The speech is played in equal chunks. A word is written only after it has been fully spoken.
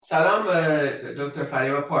سلام دکتر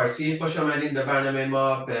فریبا پارسی، خوش آمدید به برنامه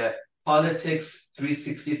ما به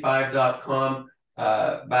politics365.com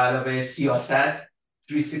به علاوه سیاست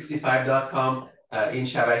 365.com. این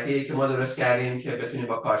شبکه‌ای که ما درست کردیم که بتونیم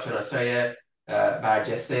با کارشناسای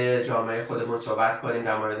برجسته جامعه خودمون صحبت کنیم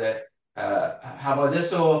در مورد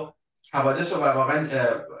حوادث و واقعا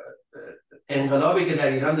انقلابی که در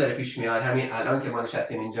ایران داره پیش میاد. همین الان که ما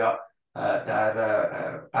نشستیم اینجا در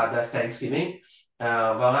قبل از تانکسگیوینگ،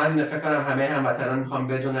 واقعا فکر کنم همه هموطنان میخوان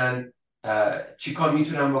بدونن چی کار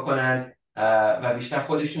میتونن بکنن و بیشتر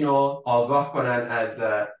خودشونو آگاه کنن از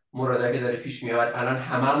موردی که داره پیش میاد. الان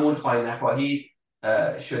هممون خواهی نخواهی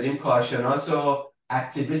شدیم کارشناس و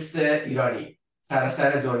اکتیویست ایرانی سراسر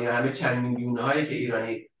دنیا. همه چند میلیون هایی که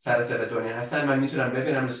ایرانی سراسر دنیا هستن من میتونم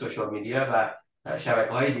ببینم در سوشال میدیا و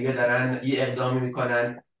شبکه های دیگه دارن یه اقدامی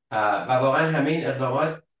میکنن و واقعا همه این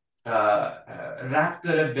اقدامات ربط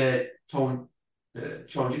داره به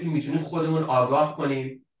چونجی که میتونیم خودمون آگاه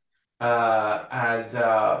کنیم، از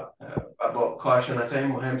با کارشناسای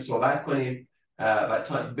مهم صحبت کنیم و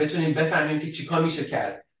تا بتونیم بفهمیم که چیکار میشه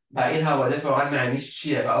کرد و این حوادث واقعا معنیش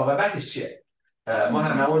چیه و عاقبتش چیه. ما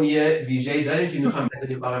هممون یه ویژه‌ای داریم که میخوام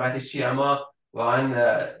بدونیم عاقبتش چیه، اما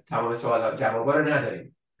واقعا تمام سوالا جوابا رو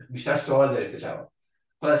نداریم، بیشتر سوال داریم به جواب.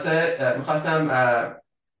 خلاصه میخواستم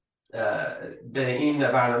به این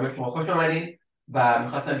برنامه شما خوش آمدین و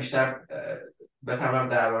میخواستم بیشتر بفهمم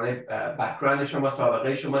درباره بک‌گراند شما،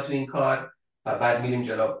 سابقه شما تو این کار و بعد میریم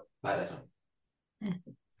جلو بعد از اون.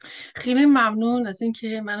 خیلی ممنون از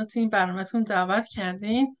اینکه منو تو این برنامه‌تون دعوت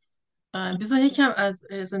کردین. بذار یکم از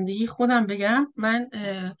زندگی خودم بگم. من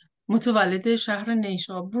متولد شهر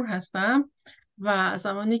نیشابور هستم و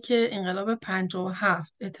زمانی که انقلاب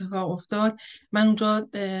 57 اتفاق افتاد من اونجا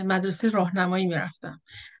مدرسه راهنمایی میرفتم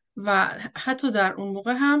و حتی در اون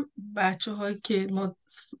موقع هم بچه هایی که ما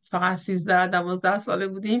فقط 13-12 ساله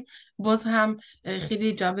بودیم باز هم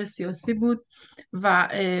خیلی جو سیاسی بود و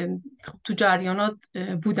تو جریانات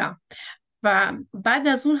بودم. و بعد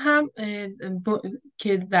از اون هم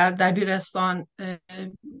که در دبیرستان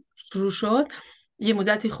شروع شد، یه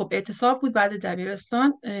مدتی خب اعتصاب بود. بعد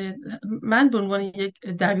دبیرستان من به عنوان یک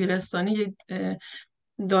دبیرستانی، یک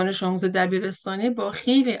دانش آموز دبیرستانی با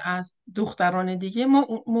خیلی از دختران دیگه ما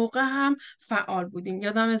اون موقع هم فعال بودیم.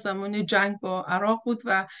 یادم زمان جنگ با عراق بود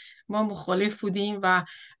و ما مخالف بودیم و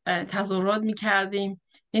تظاهرات میکردیم.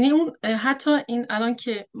 یعنی اون حتی این الان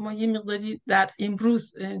که ما یه مقداری در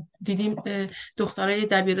امروز دیدیم دخترای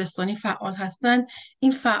دبیرستانی فعال هستن،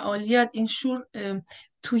 این فعالیت، این شور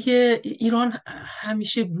توی ایران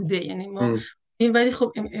همیشه بوده. یعنی ما این ولی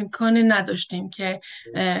خب امکان نداشتیم که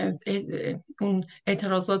اون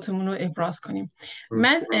اعتراضاتمون رو ابراز کنیم.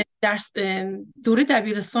 من در دوره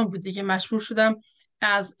دبیرستان بود دیگه مجبور شدم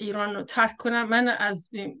از ایران رو ترک کنم. من از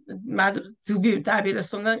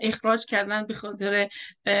دبیرستان اخراج کردن به خاطر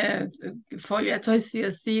فعالیت‌های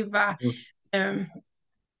سیاسی و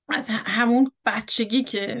از همون بچگی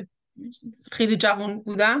که خیلی جوان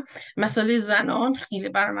بودم مسئله زنان خیلی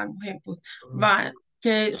برای من مهم بود و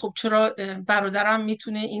که خب چرا برادرم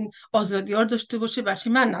میتونه این آزادی ها داشته باشه بچه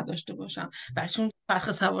من نداشته باشم، بچه اون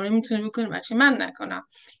فرق سواری میتونه بکنه بچه من نکنم.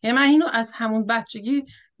 یعنی من اینو از همون بچگی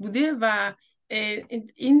بوده و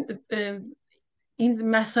این این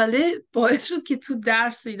مسئله باعث شد که تو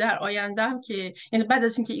درسی در آیندهم که یعنی بعد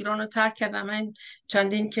از اینکه ایران رو ترک کردم، من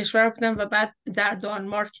چندین کشور بودم و بعد در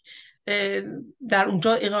دانمارک در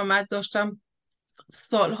اونجا اقامت داشتم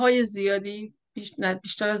سالهای زیادی،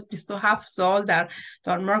 بیشتر از 27 سال در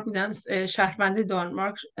دانمارک بودم. شهروند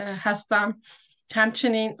دانمارک هستم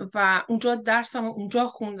همچنین و اونجا درسم اونجا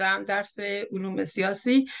خوندم، درس علوم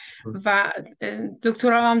سیاسی و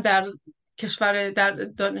دکترام هم در کشور در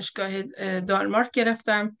دانشگاه دانمارک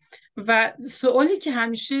گرفتم. و سوالی که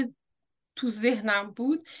همیشه تو ذهنم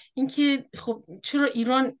بود این که خب چرا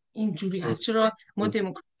ایران اینجوری هست، چرا ما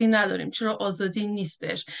دموکراسی نداریم، چرا آزادی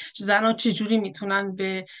نیستش، زنها چجوری میتونن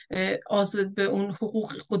به به اون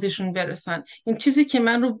حقوق خودشون برسن. این چیزی که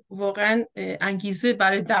من رو واقعا انگیزه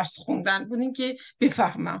برای درس خوندن بود، این که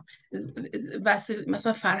بفهمم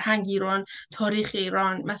مثلا فرهنگ ایران، تاریخ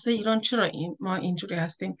ایران، مثلا ایران چرا ما اینجوری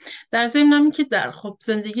هستیم. در ضمن این که در خب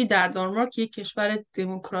زندگی در دانمارک یک کشور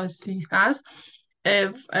دموکراسی هست،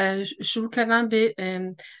 شروع کردن به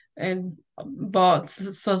با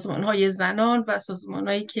سازمان‌های زنان و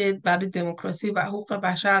سازمان‌هایی که برای دموکراسی و حقوق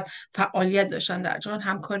بشر فعالیت داشتن در جهان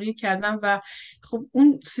همکاری کردن و خب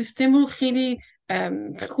اون سیستم رو خیلی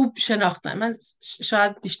خوب شناختم. من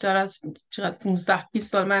شاید بیشتر از 15-20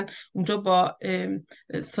 سال من اونجا با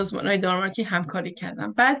سازمان‌های دانمارکی همکاری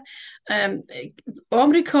کردم. بعد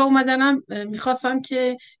آمریکا اومدنم میخواستم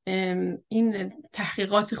که این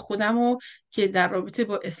تحقیقات خودم رو که در رابطه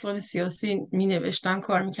با اسلام سیاسی می نوشتم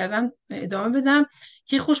کار میکردم ادامه بدم،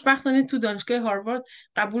 که خوشبختانه تو دانشگاه هاروارد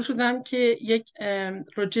قبول شدم که یک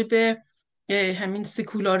راجب همین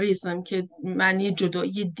سکولاریسم که معنی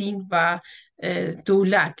جدایی دین و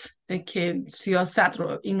دولت که سیاست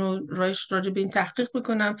رو اینو راجع به این تحقیق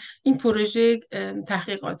بکنم. این پروژه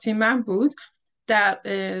تحقیقاتی من بود در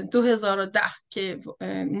 2010 که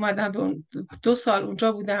اومدم به 2 سال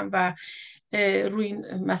اونجا بودم و روی این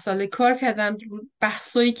مسئله کار کردم.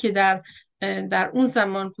 بحثایی که در اون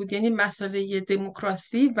زمان بود، یعنی مسئله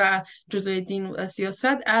دموکراسی و جدای دین و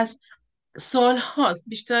سیاست، از سال هاست،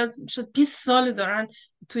 بیشتر از 20 سال دارن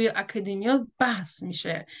توی اکادمیا بحث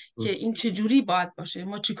میشه که این چجوری باید باشه،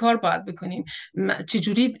 ما چیکار باید بکنیم،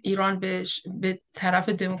 چجوری ایران به طرف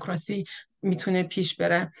دموکراسی میتونه پیش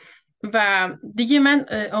بره. و دیگه من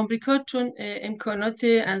آمریکا چون امکانات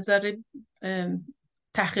انظر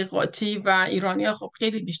تحقیقاتی و ایرانیا خب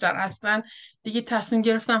خیلی بیشتر هستن، دیگه تصمیم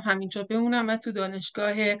گرفتم همینجا بمونم. من تو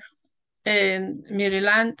دانشگاه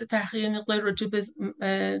مریلند تحقیق مقدار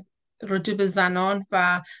راجع به زنان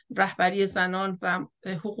و رهبری زنان و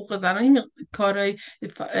حقوق زنان این کارهای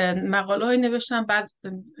مقاله های نوشتم. بعد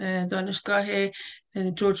دانشگاه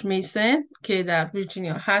جورج میسن که در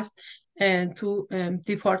ویرجینیا هست تو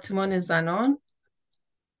دیپارتمان زنان،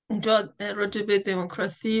 اونجا راجع به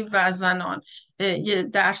دموکراسی و زنان یه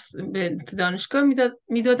درس به دانشگاه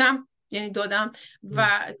میدادم، یعنی دادم، و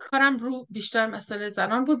کارم رو بیشتر مسئله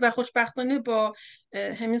زنان بود. و خوشبختانه با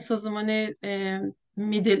همین سازمان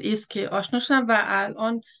میدل ایست که آشنا شدم و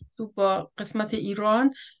الان تو با قسمت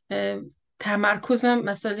ایران تمرکزم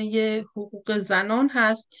مسئله حقوق زنان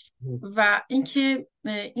هست و اینکه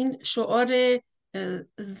این شعار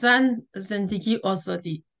زن زندگی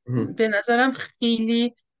آزادی به نظرم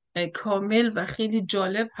خیلی کامل و خیلی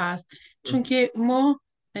جالب هست، چون که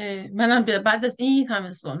منم بعد از این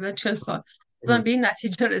همه سال 40 سال به این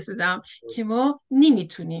نتیجه رسیدم که ما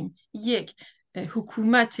نمیتونیم یک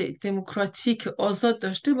حکومت دموکراتیک آزاد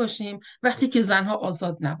داشته باشیم وقتی که زنها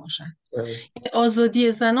آزاد نباشن.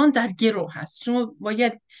 آزادی زنان در گرو هست. شما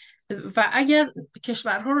باید، و اگر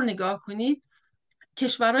کشورها رو نگاه کنید،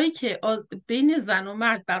 کشورهایی که بین زن و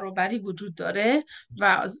مرد برابری وجود داره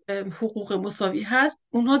و حقوق مساوی هست،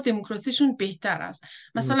 اونها دموکراسیشون بهتر است.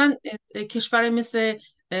 مثلا کشور مثل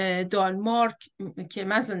دانمارک که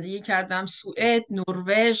من زندگی کردم، سوئد،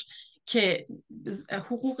 نروژ که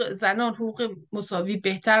حقوق زنان، حقوق مساوی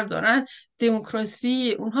بهتر دارن،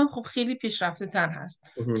 دموکراسی اونها خب خیلی پیشرفته تر هست.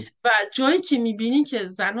 و جایی که میبینین که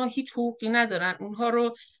زنها هیچ حقوقی ندارن، اونها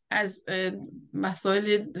رو از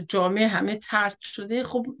مسائل جامعه همه طرد شده،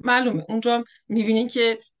 خب معلومه اونجا میبینین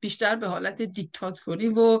که بیشتر به حالت دیکتاتوری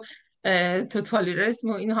و توتالیتاریسم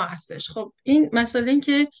و اینها هستش. خب این مسئله این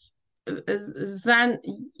که زن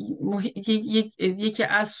یکی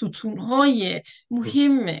از ستونهای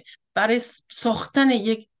مهم برای ساختن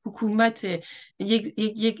یک حکومت،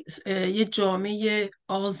 یک جامعه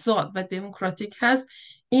آزاد و دموکراتیک هست.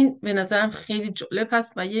 این به نظرم خیلی جالب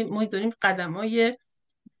هست و ما داریم قدم‌های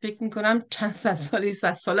فکر میکنم چند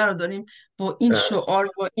صد ساله رو داریم با این شعار،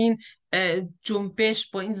 با این جنبش،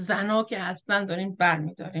 با این زنا که هستن داریم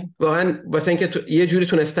برمیداریم. واقعا واسه اینکه یه جوری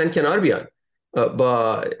تونستن کنار بیان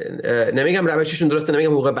با نمیگم روششون درسته،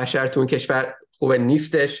 نمیگم حقوق بشر تو اون کشور خوب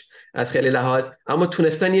نیستش از خیلی لحاظ، اما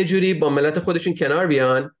تونستن یه جوری با ملت خودشون کنار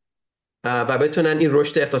بیان و بتونن این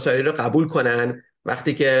رشد اقتصادی رو قبول کنن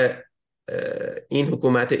وقتی که این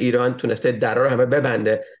حکومت ایران تونسته درا رو همه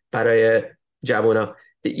ببنده برای جوونا.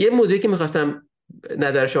 یه موضوعی که میخواستم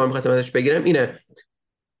نظر شما میخواستم ازش بگیرم اینه،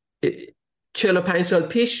 45 سال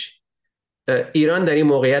پیش ایران در این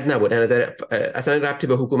موقعیت نبود، اصلا ربطی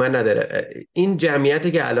به حکومت نداره. این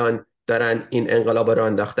جمعیتی که الان دارن این انقلاب رو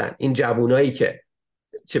انداختن، این جوونایی که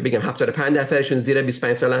چه بگم 75% زیر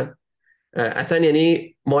 25 سالن، اصلا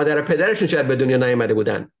یعنی مادر و پدرشون شاید به دنیا نیامده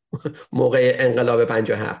بودن موقع انقلاب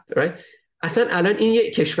 57 right؟ اصلا الان این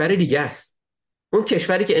یک کشور دیگه است. اون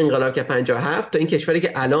کشوری که انقلاب که 57 تا این کشوری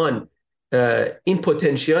که الان این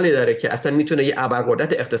پتانسیلی داره که اصلا میتونه یه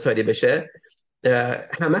ابرقدرت اقتصادی بشه،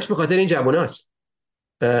 همش به خاطر این جواناست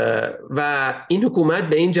و این حکومت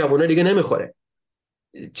به این جوانا دیگه نمیخوره.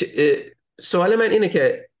 سوال من اینه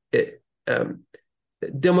که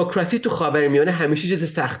دموکراسی تو خاورمیانه همیشه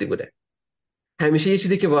چیز سختی بوده، همیشه یه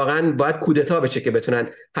چیزی که واقعا باید کودتا بشه که بتونن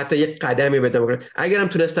حتی یک قدمی به دموکراسی، اگرم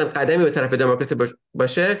تونستن قدمی به طرف دموکراسی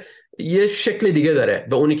باشه، یه شکل دیگه داره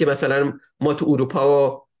به اونی که مثلا ما تو اروپا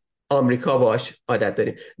و آمریکا باش عادت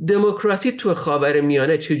داریم. دموکراسی تو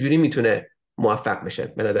خاورمیانه چجوری میتونه موفق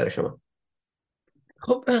بشه به نظر شما؟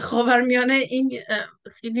 خب خاورمیانه این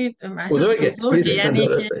خیلی بزرگه بزرگه، میدونم یعنی که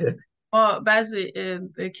درسته. ما بعضی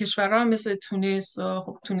کشورها مثل تونس،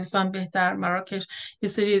 خب تونس هم بهتر، مراکش، یه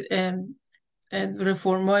سری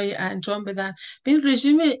رفرمایی انجام بدن. به این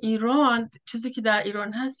رژیم ایران، چیزی که در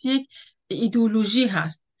ایران هست یک ایدئولوژی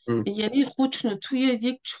هست، یعنی خودشونو توی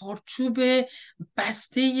یک چارچوب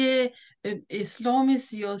بسته اسلام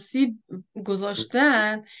سیاسی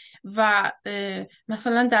گذاشتن و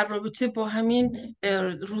مثلا در رابطه با همین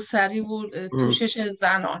روسری و پوشش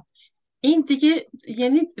زنان، این دیگه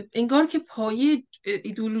یعنی انگار که پایه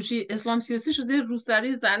ایدئولوژی اسلام سیاسی شده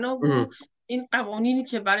روسری زنا و این قوانینی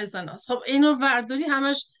که برای زناست. خب اینو ورداری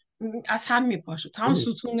همش از هم میپاشه، تمام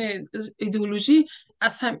ستون ایدئولوژی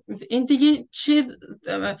از هم. این دیگه چه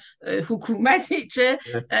حکومتی، چه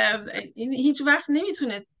این هیچ وقت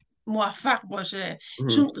نمیتونه موفق باشه،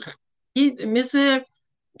 چون مثل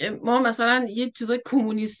ما مثلا یه چیزای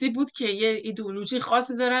کمونیستی بود که یه ایدئولوژی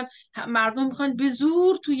خاصی دارن، مردم میخوان به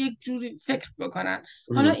زور تو یک جوری فکر بکنن.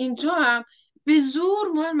 حالا اینجا هم به زور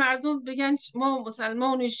ما مردم بگن ما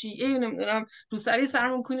مسلمان و شیعه نمیدونم روسری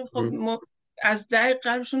سرمون کنیم. خب ما از ده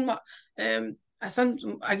قلبشون ما اصلا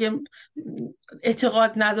اگه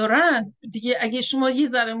اعتقاد ندارن دیگه، اگه شما یه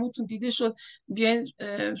ذره موتون دیده شد بیاین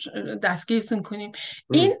دستگیرتون کنیم.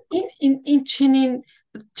 این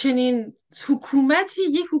چنین حکومتی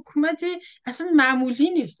یک حکومت اصلا معمولی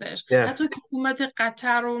نیستش. حتی حکومت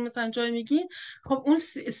قطر رو مثلا جای میگین، خب اون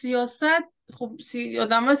سیاست، خب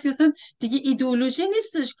آدم سیاست دیگه ایدئولوژی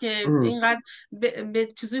نیستش که اینقدر به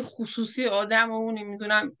چیزای خصوصی آدم و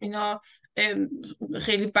نمیدونم اینا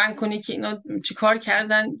خیلی بند کنی که اینا چیکار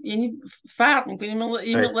کردن. یعنی فرق میکنه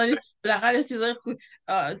این مقداری بالاخره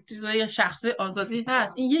چیزای شخصی آزادی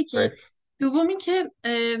هست. این یکی. دومی که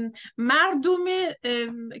مردم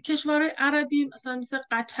کشورهای عربی مثل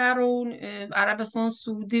قطر و عربستان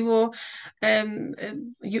سعودی و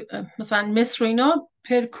مثلا مصر و اینا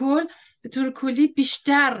پرکل به طور کلی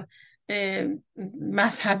بیشتر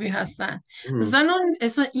مذهبی هستن. زنان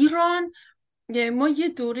مثلا ایران، ما یه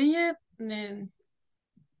دوره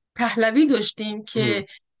پهلوی داشتیم که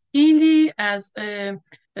خیلی از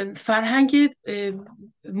فرهنگ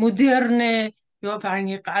مدرن یا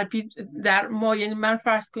فرهنگ غربی در ما، یعنی من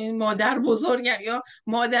فرض کنید مادر بزرگم یا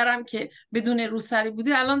مادرم که بدون روسری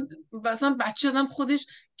بوده، الان مثلا بچه آدم خودش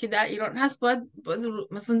که در ایران هست باید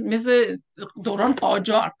مثل دوران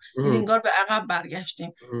قاجار، یعنی انگار به عقب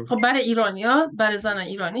برگشتیم. خب برای ایرانیا، برای زن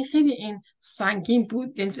ایرانی خیلی این سنگین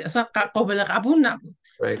بود، یعنی اصلا قابل قبول نبود.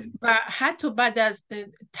 و حتی بعد از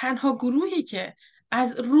تنها گروهی که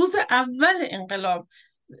از روز اول انقلاب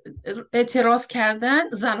اعتراض کردن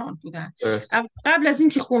زنان بودن. قبل از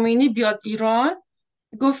اینکه خمینی بیاد ایران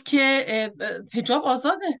گفت که حجاب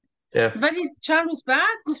آزاده، ولی چند روز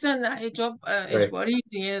بعد گفتن نه، حجاب اجباری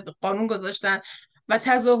دیگه، قانون گذاشتن. و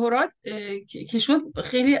تظاهرات که شد،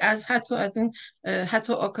 خیلی از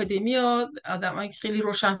حتی آکادمیا، آدمایی که خیلی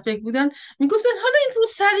روشنفکر بودن میگفتن حالا این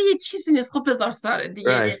روسری یه چیزی نیست، خب بذار سر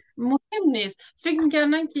دیگه، مهم نیست. فکر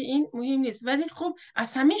میکردن که این مهم نیست، ولی خب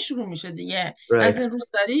از همین شروع میشه دیگه، از این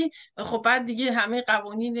روسری. خب بعد دیگه همه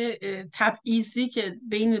قوانین تبعیضی که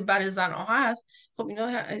بین برای زنها هست، خب اینا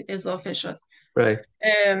اضافه شد.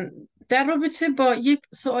 در رابطه با یک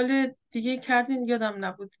سوال دیگه کردین یادم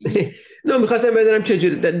نبود. نه، میخواستم بدونم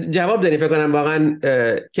چجوری جواب دارین. فکر کنم واقعا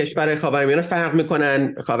کشور خاورمیانه فرق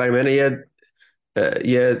میکنن. خاورمیانه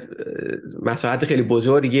یه مساحت خیلی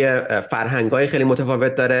بزرگیه، فرهنگ‌های خیلی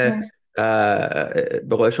متفاوت داره.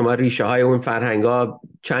 به قول شما ریشه های اون فرهنگ‌ها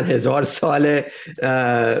چند هزار ساله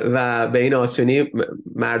و به این آسونی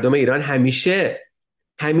مردم ایران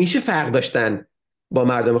همیشه فرق داشتن با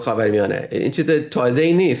مردم خاورمیانه. این چیز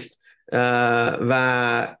تازه‌ای نیست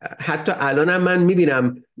و حتی الان هم من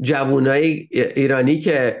میبینم جوانای ایرانی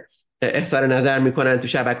که اظهار نظر میکنن تو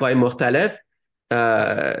شبکه‌های مختلف،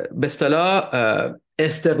 به اصطلاح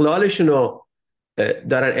استقلالشون رو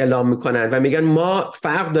دارن اعلام میکنن و میگن ما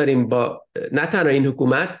فرق داریم با نه تنها این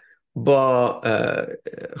حکومت، با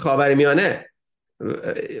خاورمیانه.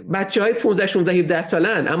 بچه‌های 15 16 17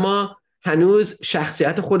 سالن اما هنوز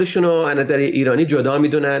شخصیت خودشون رو از نظر ایرانی جدا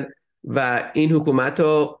میدونن و این حکومت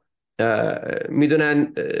رو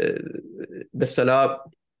میدونن به اصطلاح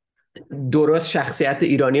درست شخصیت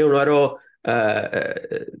ایرانی اونا رو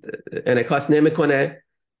انعکاس نمیکنه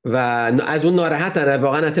و از اون ناراحتن.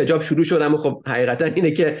 واقعا از حجاب شروع شد، اما خب حقیقتا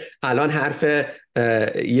اینه که الان حرف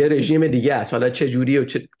یه رژیم دیگه است. حالا چه جوری و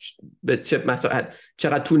چه مساحت،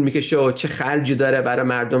 چقدر طول میکشه و چه خرجی داره برای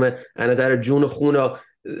مردم از نظر جون و خون و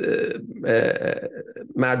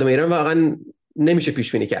مردم ایران، واقعا نمیشه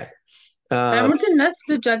پیش بینی کرد. در مورد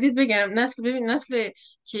نسل جدید بگم، نسل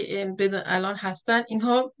که الان هستن،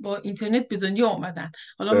 اینها با اینترنت به دنیا اومدن.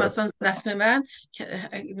 حالا مثلا نسل من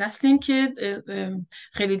نسلیم که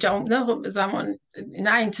خیلی جوان بودن، خب زمان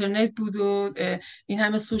نه اینترنت بود و این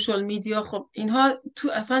همه سوشال میدیا، خب اینها تو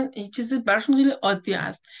اصلا این چیز براشون خیلی عادی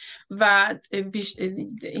است و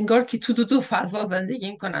انگار که تو دو فضا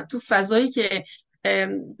زندگی میکنن. تو فضایی که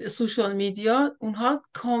سوشال میدیا، اونها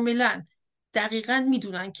کاملا دقیقاً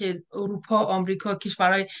میدونن که اروپا، آمریکا،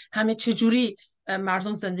 کشورهای همه چجوری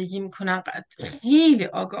مردم زندگی میکنن، خیلی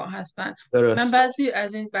آگاه هستن. من بعضی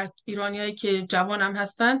از این ایرانیایی که جوانم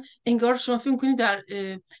هستن، انگار شما فکر میکنید در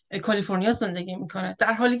کالیفرنیا زندگی میکنه،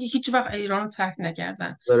 در حالی که هیچ وقت ایران رو ترک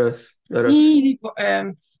نکردن. خیلی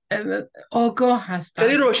آگاه هستن،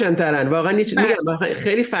 خیلی روشن‌ترن واقعا. میگم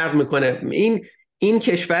خیلی فرق میکنه. این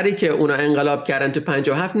کشوری که اونا انقلاب کردن تو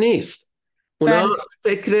 57 نیست. اونا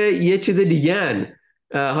فکر یه چیز دیگه هن.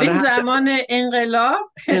 این زمان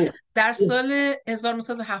انقلاب در سال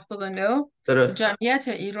 1979 جمعیت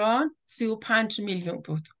ایران 35 میلیون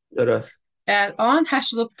بود. درست. الان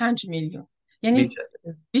 85 میلیون، یعنی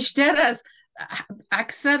بیشتر از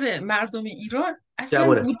اکثر مردم ایران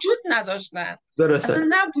اصلا وجود نداشتن. اصلا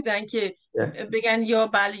نبودن که بگن یا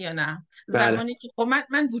بله یا نه. زمانی که خب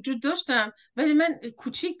من وجود داشتم، ولی من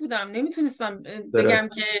کوچیک بودم، نمیتونستم بگم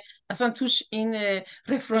که اصلا توش این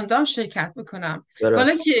رفراندوم شرکت بکنم.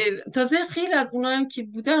 حالا که تازه خیلی از اونایی که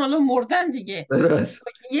بودن حالا مردن دیگه.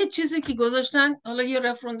 یه چیزی که گذاشتن، حالا یه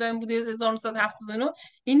رفراندوم بوده 1979،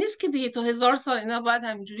 این نیست که دیگه تا 1000 سال اینا باید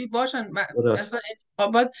همینجوری باشن. اصلا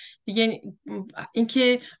انتخابات دیگه،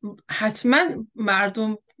 اینکه حتما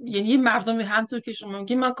مردم، یعنی مردم همطور که شما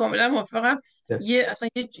میگید، من کاملا موافقم، اصلا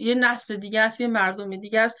یه نسل دیگه است، یه مردم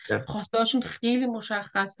دیگه است. خواستهاشون خیلی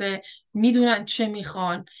مشخصه، میدونن چه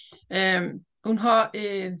میخوان. اونها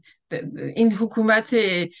این حکومت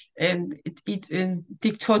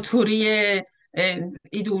دیکتاتوری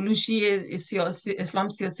ایدئولوژی سیاسی، اسلام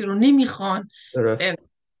سیاسی رو نمیخوان.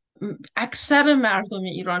 اکثر مردم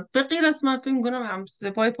ایران به غیر از من فکر می‌کنم هم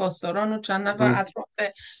سپاه پاسداران و چند نفر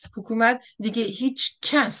اطراف حکومت دیگه، هیچ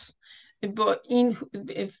کس با این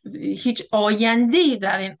هیچ آینده‌ای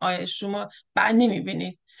در این شما بعد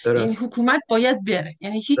نمی‌بینید. این حکومت باید بره،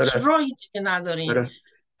 یعنی هیچ راهی دیگه نداریم.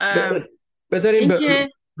 بذاریم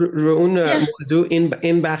رو اون موضوع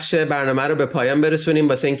این بخش برنامه رو به پایان برسونیم،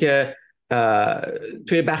 واسه اینکه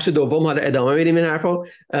توی بخش دوم حالا ادامه میدیم این حرفو.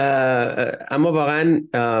 اما واقعا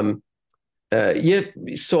یه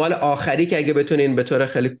سوال آخری که اگه بتونین به طور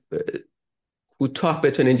خیلی کوتاه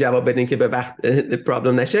بتونین جواب بدین که به وقت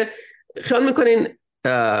پرابلم نشه، خیال میکنین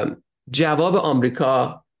جواب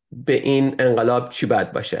آمریکا به این انقلاب چی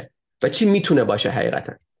باید باشه و چی میتونه باشه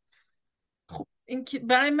حقیقتا؟ این که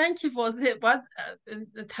برای من که واضحه، باید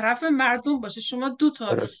طرف مردم باشه. شما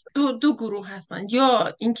دو گروه هستن،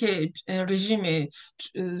 یا اینکه رژیم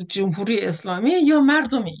جمهوری اسلامی یا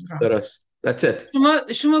مردم ایران. درست. That's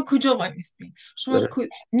it. شما کجا وای میستین؟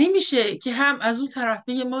 نمیشه که هم از اون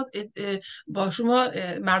طرفی ما با شما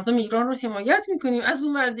مردم ایران رو حمایت میکنیم، از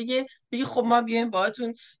اون ور دیگه بگی خب ما بیایم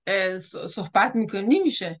باهاتون صحبت میکنیم.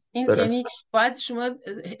 نمیشه. یعنی باید شما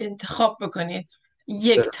انتخاب بکنید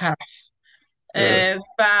یک طرف.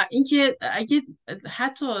 و اینکه اگه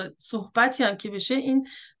حتی صحبتی هم که بشه، این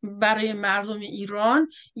برای مردم ایران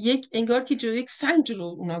انگار که یک سنگ جلو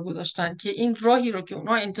اونا گذاشتن که این راهی رو که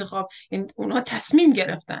اونا تصمیم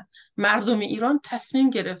گرفتن، مردم ایران تصمیم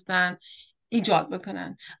گرفتن ایجاد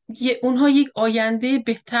بکنن، اونها یک آینده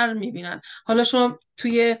بهتر میبینن. حالا شما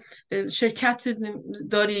توی شرکت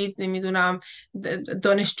دارید، نمیدونم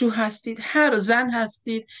دانشجو هستید، هر زن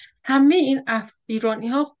هستید، همه این ایرانی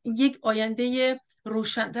ها یک آینده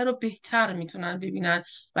روشن‌تر و بهتر میتونن ببینن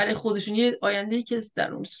برای خودشون. یه آینده‌ای که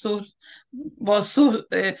در اون صلح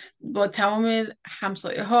با تمام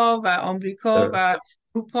همسایه ها و آمریکا و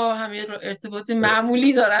اروپا همه ارتباط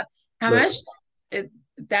معمولی دارن، همش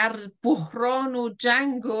در بحران و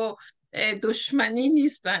جنگ و دشمنی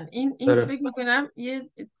نیستن. این فکر میکنم یه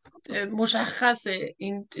مشخصه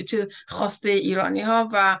این خواسته ایرانی ها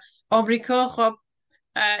و آمریکا. خب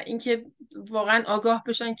اینکه واقعا آگاه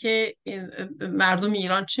بشن که مردم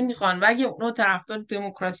ایران چی میخوان و اگه اونا طرفدار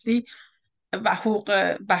دموکراسی و حقوق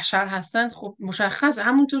بشر هستن، خب مشخص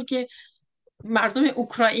همونطور که مردم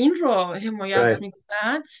اوکراین رو حمایت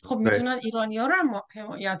میکنن، خب میتونن ایرانی‌ها رو هم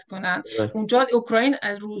حمایت کنن. اونجا اوکراین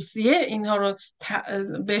از روسیه اینها رو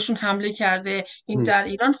بهشون حمله کرده. این در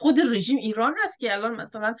ایران خود رژیم ایران هست که الان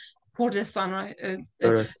مثلا کردستان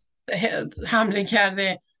رو حمله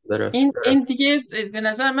کرده. این دیگه به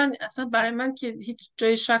نظر من اصلا برای من که هیچ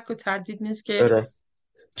جای شک و تردید نیست که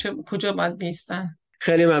کجا باید بیستن.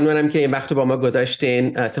 خیلی ممنونم که این وقت رو با ما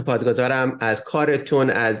گذاشتین. سپاسگزارم از کارتون،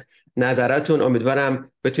 از نظراتون.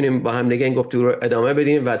 امیدوارم بتونیم با هم دیگه این گفتگو رو ادامه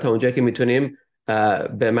بدیم و تا اونجایی که میتونیم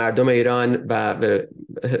به مردم ایران و به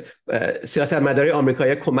سیاستمدارای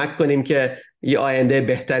آمریکایی کمک کنیم که یه آینده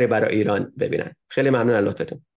بهتری برای ایران ببینن. خیلی ممنون از لطفتون.